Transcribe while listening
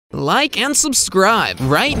like and subscribe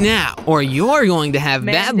right now, or you're going to have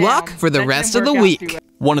bad luck for the rest of the week.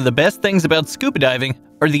 One of the best things about scuba diving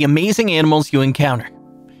are the amazing animals you encounter.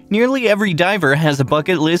 Nearly every diver has a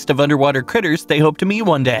bucket list of underwater critters they hope to meet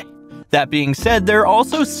one day. That being said, there are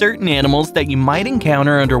also certain animals that you might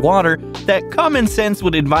encounter underwater that common sense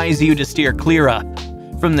would advise you to steer clear of.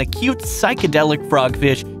 From the cute psychedelic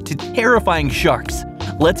frogfish to terrifying sharks,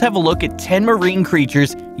 let's have a look at 10 marine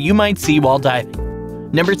creatures you might see while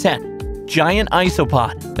diving. Number 10. Giant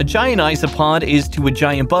isopod. A giant isopod is to a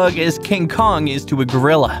giant bug as King Kong is to a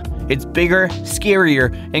gorilla. It's bigger,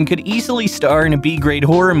 scarier, and could easily star in a B-grade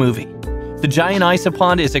horror movie. The giant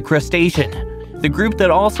isopod is a crustacean, the group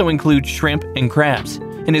that also includes shrimp and crabs,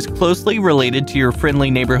 and is closely related to your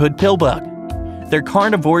friendly neighborhood pillbug. They're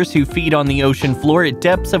carnivores who feed on the ocean floor at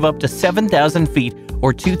depths of up to 7,000 feet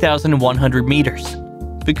or 2,100 meters.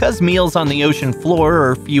 Because meals on the ocean floor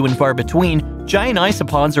are few and far between, giant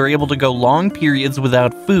isopods are able to go long periods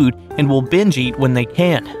without food and will binge eat when they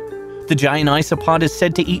can. The giant isopod is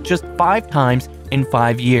said to eat just 5 times in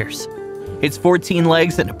 5 years. Its 14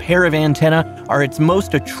 legs and a pair of antennae are its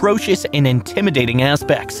most atrocious and intimidating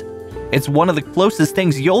aspects. It's one of the closest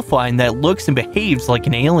things you'll find that looks and behaves like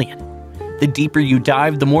an alien. The deeper you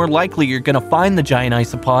dive, the more likely you're going to find the giant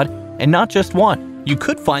isopod, and not just one. You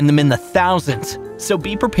could find them in the thousands, so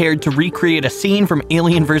be prepared to recreate a scene from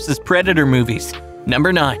Alien vs. Predator movies.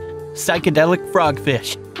 Number 9. Psychedelic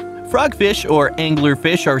Frogfish. Frogfish, or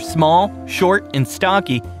anglerfish, are small, short, and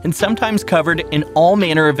stocky, and sometimes covered in all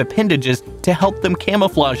manner of appendages to help them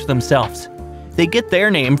camouflage themselves. They get their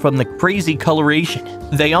name from the crazy coloration.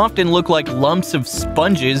 They often look like lumps of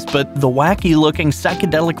sponges, but the wacky-looking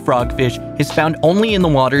psychedelic frogfish is found only in the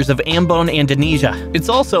waters of Ambon, Indonesia. It's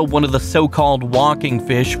also one of the so-called walking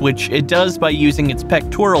fish, which it does by using its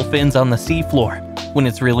pectoral fins on the seafloor. When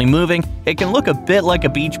it's really moving, it can look a bit like a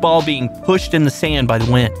beach ball being pushed in the sand by the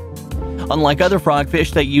wind. Unlike other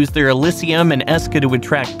frogfish that use their elysium and esca to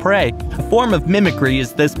attract prey, a form of mimicry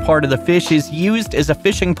is this part of the fish is used as a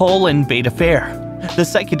fishing pole and bait of fare. The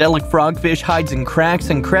psychedelic frogfish hides in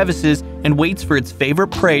cracks and crevices and waits for its favorite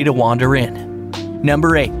prey to wander in.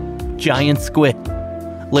 Number 8. Giant squid.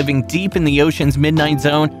 Living deep in the ocean's midnight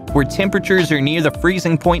zone, where temperatures are near the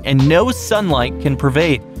freezing point and no sunlight can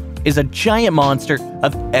pervade, is a giant monster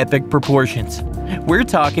of epic proportions. We're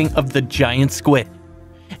talking of the giant squid.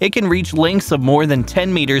 It can reach lengths of more than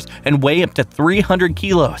 10 meters and weigh up to 300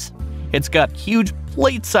 kilos. It's got huge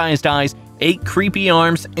plate-sized eyes, 8 creepy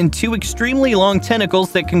arms, and 2 extremely long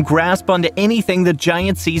tentacles that can grasp onto anything the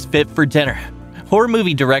giant sees fit for dinner. Horror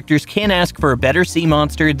movie directors can't ask for a better sea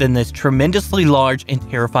monster than this tremendously large and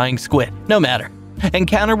terrifying squid. No matter.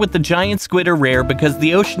 Encounter with the giant squid are rare because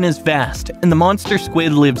the ocean is vast and the monster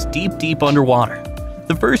squid lives deep underwater.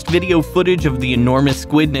 The first video footage of the enormous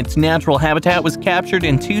squid in its natural habitat was captured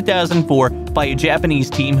in 2004 by a Japanese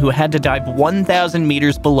team who had to dive 1,000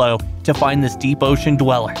 meters below to find this deep ocean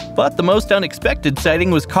dweller. But the most unexpected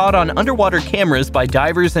sighting was caught on underwater cameras by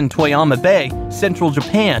divers in Toyama Bay, central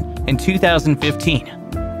Japan, in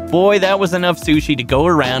 2015. Boy, that was enough sushi to go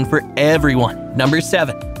around for everyone. Number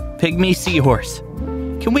 7. Pygmy seahorse.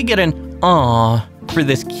 Can we get an "aww" for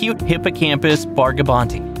this cute hippocampus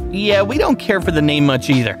bargabonti? Yeah, we don't care for the name much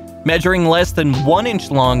either. Measuring less than 1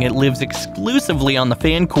 inch long, it lives exclusively on the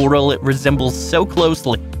fan coral it resembles so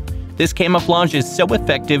closely. This camouflage is so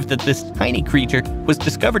effective that this tiny creature was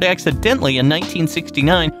discovered accidentally in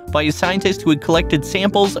 1969 by a scientist who had collected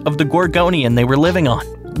samples of the gorgonian they were living on.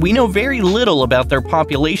 We know very little about their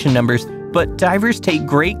population numbers, but divers take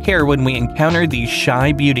great care when we encounter these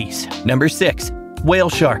shy beauties. Number 6. Whale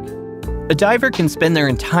shark. A diver can spend their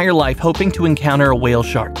entire life hoping to encounter a whale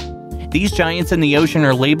shark. These giants in the ocean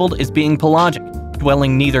are labeled as being pelagic,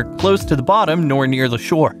 dwelling neither close to the bottom nor near the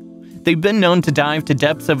shore. They've been known to dive to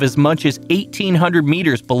depths of as much as 1,800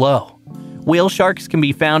 meters below. Whale sharks can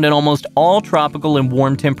be found in almost all tropical and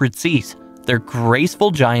warm temperate seas. They're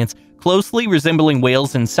graceful giants, closely resembling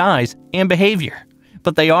whales in size and behavior.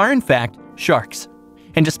 But they are, in fact, sharks.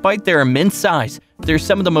 And despite their immense size, they're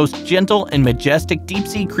some of the most gentle and majestic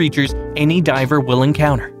deep-sea creatures any diver will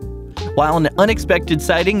encounter. While an unexpected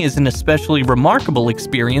sighting is an especially remarkable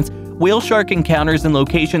experience, whale shark encounters in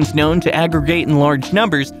locations known to aggregate in large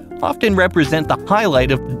numbers often represent the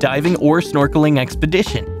highlight of the diving or snorkeling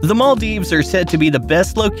expedition. The Maldives are said to be the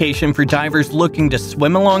best location for divers looking to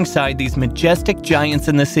swim alongside these majestic giants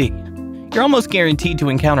in the sea. You're almost guaranteed to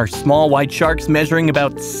encounter small white sharks measuring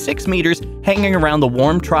about 6 meters hanging around the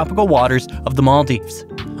warm tropical waters of the Maldives.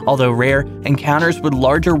 Although rare, encounters with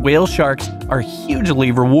larger whale sharks are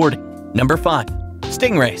hugely rewarding. Number 5.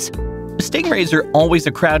 Stingrays. Stingrays are always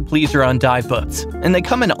a crowd pleaser on dive boats, and they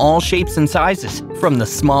come in all shapes and sizes, from the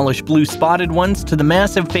smallish blue spotted ones to the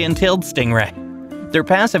massive fan-tailed stingray. They're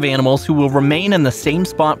passive animals who will remain in the same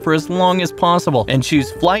spot for as long as possible and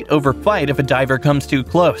choose flight over fight if a diver comes too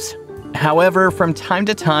close. However, from time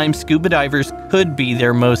to time, scuba divers could be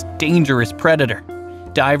their most dangerous predator.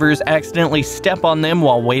 Divers accidentally step on them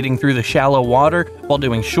while wading through the shallow water while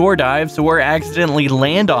doing shore dives, or accidentally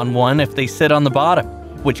land on one if they sit on the bottom,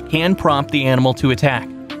 which can prompt the animal to attack.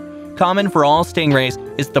 Common for all stingrays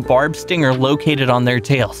is the barbed stinger located on their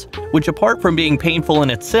tails, which apart from being painful in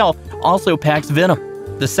itself, also packs venom.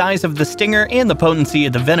 The size of the stinger and the potency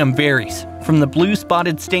of the venom varies, from the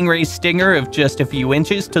blue-spotted stingray's stinger of just a few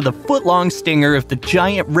inches to the foot-long stinger of the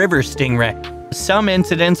giant river stingray. Some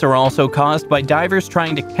incidents are also caused by divers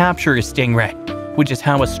trying to capture a stingray, which is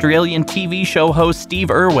how Australian TV show host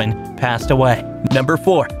Steve Irwin passed away. Number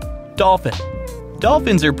 4. Dolphin.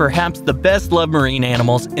 Dolphins are perhaps the best-loved marine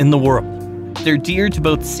animals in the world. They're dear to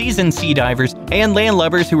both seasoned sea divers and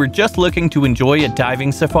landlubbers who are just looking to enjoy a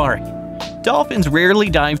diving safari. Dolphins rarely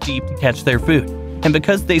dive deep to catch their food, and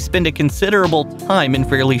because they spend a considerable time in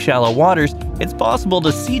fairly shallow waters, it's possible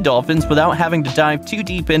to see dolphins without having to dive too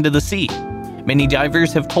deep into the sea. Many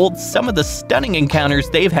divers have told some of the stunning encounters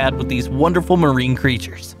they've had with these wonderful marine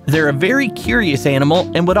creatures. They're a very curious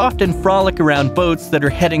animal and would often frolic around boats that are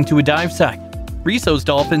heading to a dive site. Risso's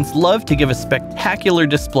dolphins love to give a spectacular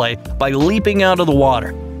display by leaping out of the water,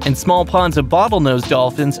 and small ponds of bottlenose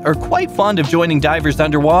dolphins are quite fond of joining divers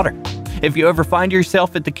underwater. If you ever find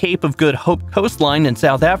yourself at the Cape of Good Hope coastline in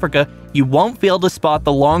South Africa, you won't fail to spot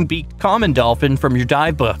the long-beaked common dolphin from your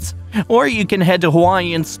dive boats. Or you can head to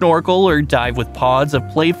Hawaii and snorkel or dive with pods of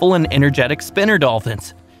playful and energetic spinner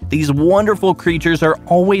dolphins. These wonderful creatures are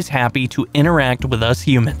always happy to interact with us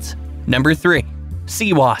humans. Number 3.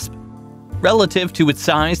 Sea wasp. Relative to its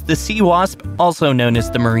size, the sea wasp, also known as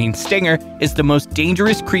the marine stinger, is the most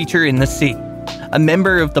dangerous creature in the sea. A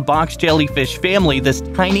member of the box jellyfish family, this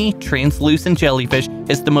tiny, translucent jellyfish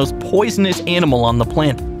is the most poisonous animal on the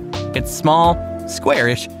planet. It's small,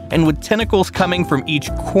 squarish, and with tentacles coming from each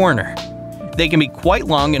corner. They can be quite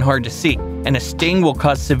long and hard to see, and a sting will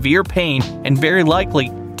cause severe pain and very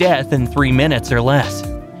likely death in 3 minutes or less.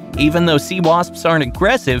 Even though sea wasps aren't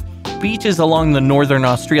aggressive, beaches along the northern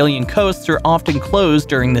Australian coasts are often closed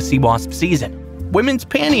during the sea wasp season. Women's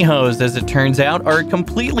pantyhose, as it turns out, are a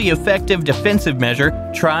completely effective defensive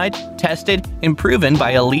measure tried, tested, and proven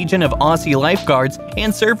by a legion of Aussie lifeguards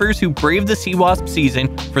and surfers who brave the sea wasp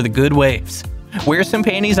season for the good waves. Wear some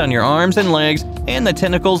panties on your arms and legs, and the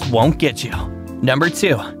tentacles won't get you. Number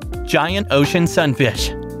 2. Giant ocean sunfish.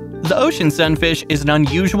 The ocean sunfish is an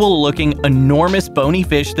unusual-looking, enormous bony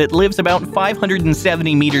fish that lives about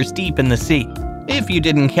 570 meters deep in the sea. If you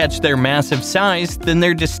didn't catch their massive size, then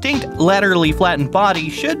their distinct, laterally flattened body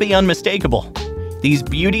should be unmistakable. These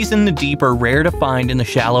beauties in the deep are rare to find in the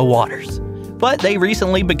shallow waters. But they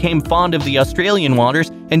recently became fond of the Australian waters,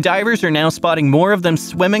 and divers are now spotting more of them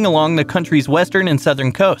swimming along the country's western and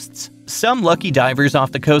southern coasts. Some lucky divers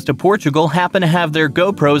off the coast of Portugal happen to have their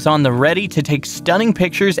GoPros on the ready to take stunning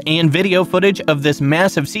pictures and video footage of this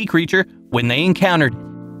massive sea creature when they encountered it.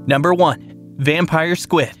 Number 1. Vampire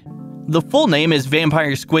squid. The full name is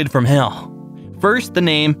vampire squid from hell. First the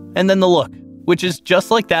name, and then the look, which is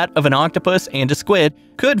just like that of an octopus and a squid,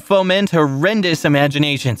 could foment horrendous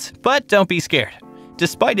imaginations, but don't be scared.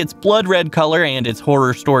 Despite its blood-red color and its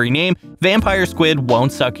horror story name, vampire squid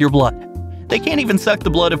won't suck your blood. They can't even suck the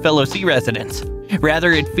blood of fellow sea residents.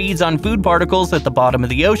 Rather, it feeds on food particles at the bottom of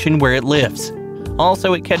the ocean where it lives.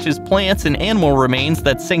 Also, it catches plants and animal remains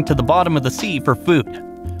that sink to the bottom of the sea for food.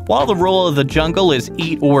 While the rule of the jungle is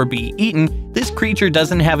eat or be eaten, this creature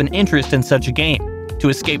doesn't have an interest in such a game. To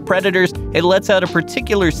escape predators, it lets out a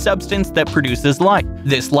particular substance that produces light.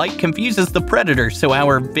 This light confuses the predator, so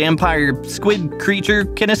our vampire squid creature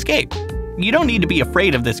can escape. You don't need to be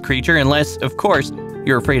afraid of this creature unless, of course,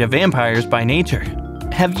 you're afraid of vampires by nature.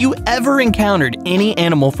 Have you ever encountered any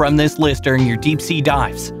animal from this list during your deep sea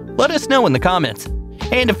dives? Let us know in the comments.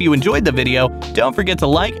 And if you enjoyed the video, don't forget to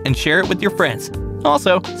like and share it with your friends.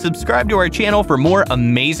 Also, subscribe to our channel for more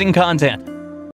amazing content.